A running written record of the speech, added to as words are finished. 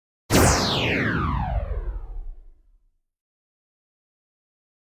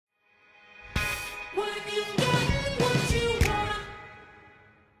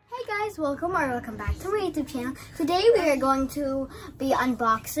Welcome back to my YouTube channel. Today we are going to be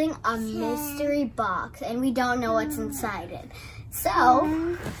unboxing a mystery box, and we don't know what's inside it. So,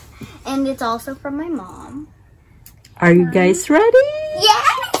 and it's also from my mom. Are you guys ready?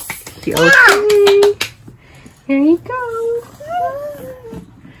 Yes! Okay. Here you go.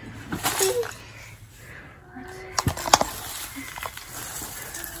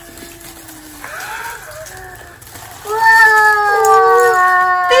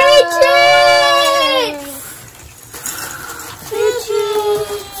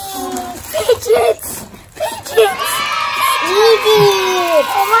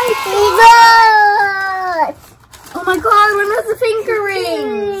 Oh my god, one of the finger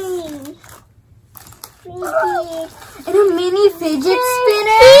rings! And a mini fidget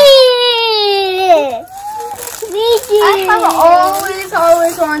spinner! I have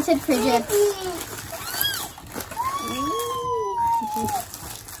always wanted fidgets.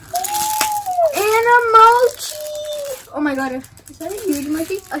 And a mochi! Oh my god, is that a huge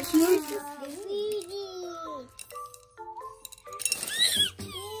mochi? A huge...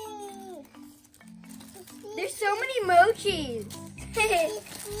 There's so many mochis.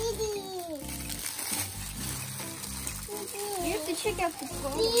 You have to check out the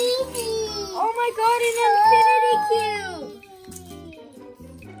phone. Oh my god, an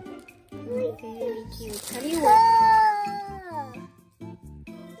infinity cube. How do you work?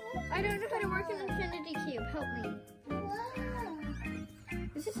 I don't know how to work an infinity cube. Help me.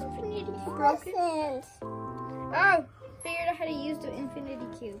 Is this infinity cube broken? Oh, figured out how to use the infinity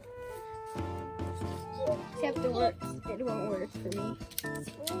cube. Except it won't work for me.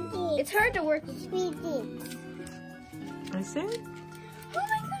 It's hard to work with Fidget. Is it? Oh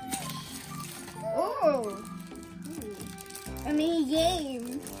my gosh! Oh! A mini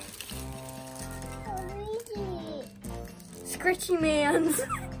game. Scratchy Man's.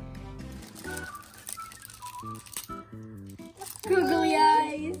 Googly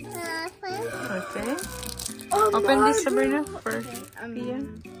eyes. Okay. Oh, open this, Sabrina, first. Okay,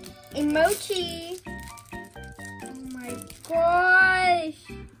 a mochi. Oh my gosh.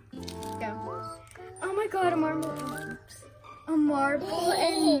 Go. Oh my god, a marble. Oops. A marble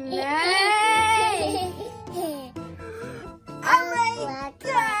and knife. Oh my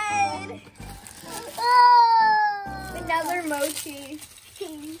god. Another mochi.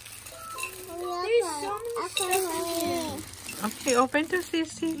 There's so many stuff in here. Okay, open to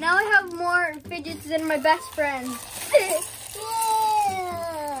Sissy. Now I have more fidgets than my best friend.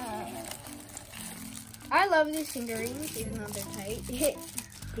 I love these finger rings, even though they're tight.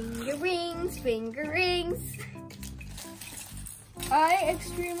 Finger rings, finger rings. I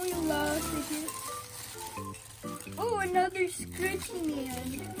extremely love fidgets. Oh, another scratchy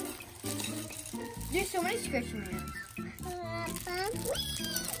man. There's so many scratchy mans.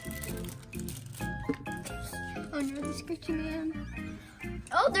 Oh, another scratchy man.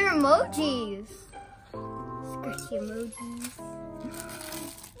 Oh, they're emojis. Scratchy emojis.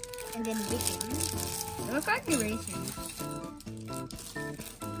 And then big ones. They look like erasers.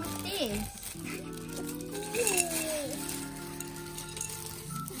 What's this?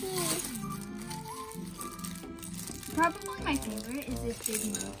 Probably my favorite is this big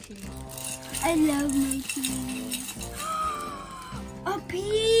mochi. I love mochi. A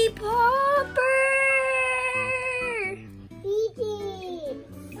pea popper!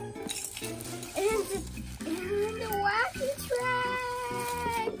 And the wacky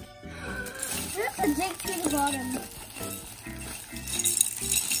track! There's a dig to the bottom.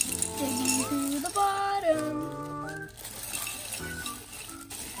 Digging to the bottom.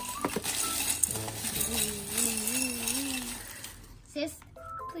 Sis,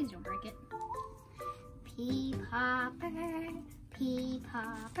 please don't break it. Pea popper, pea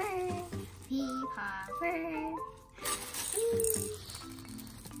popper, pea popper.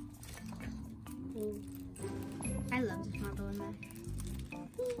 I love this marble in there.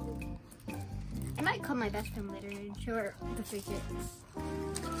 I might call my best friend later and show her the fidgets.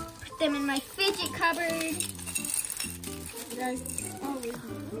 Put them in my fidget cupboard.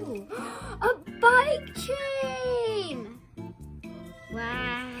 Ooh, a bike chain!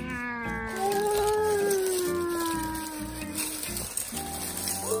 Wow.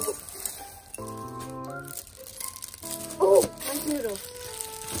 Oh, my noodles.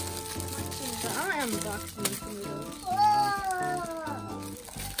 I unbox these noodles.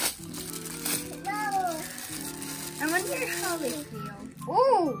 I wonder how they feel.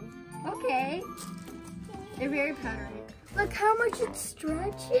 Oh, okay. They're very powdery. Look how much it's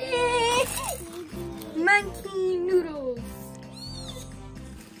stretching. monkey noodles.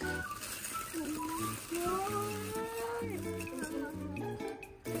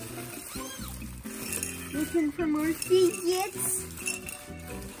 Looking for more Fidgets.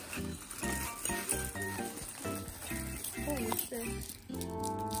 Oh, what's this?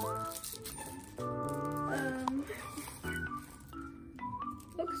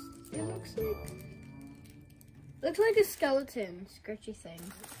 Looks like a skeleton, scratchy thing.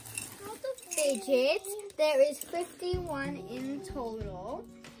 All the Fidgets, there is 51 in total,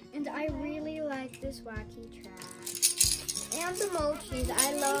 and I really like this wacky track. And the mochis,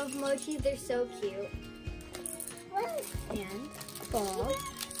 I love mochis, they're so cute. And ball,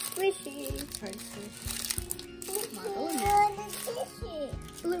 squishy, hard squish, marble and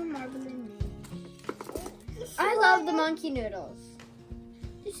blue marble and I love the monkey noodles.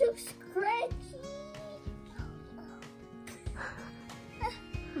 They're so scratchy.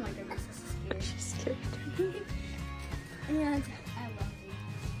 Oh my goodness, this is scary. She's scared. And I love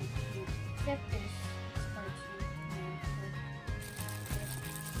these. Except this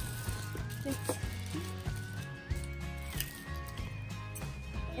part.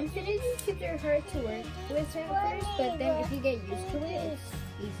 Infinity cubes are hard to work with at first, but then if you get used to it, it's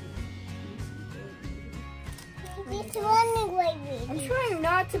easy. I'm trying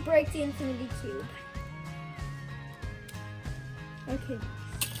not to break the infinity cube. Okay.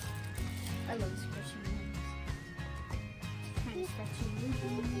 I love scratching hands. Kind of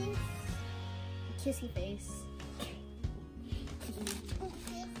scratching. Kissy face.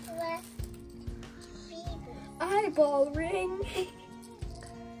 Eyeball ring.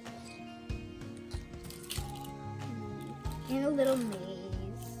 And a little maze.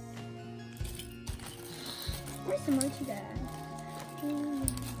 Where's the mochi bag?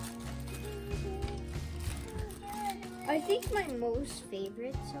 I think my most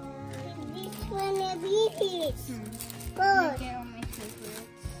favorites are this one of these. Both. They're all my favorites.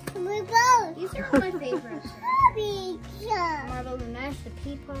 We both. These are all my favorites. Pizza. Marble and Mash, the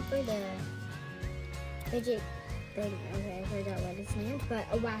pea popper, the Fidget thing. Okay, I forgot what it's named, but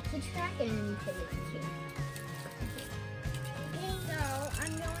a wacky track and Fidget cube. So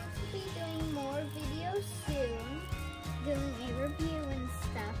I'm going to be doing more videos soon, doing a review and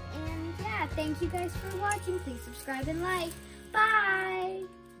stuff. And yeah, thank you guys for watching. Please subscribe and like. Bye!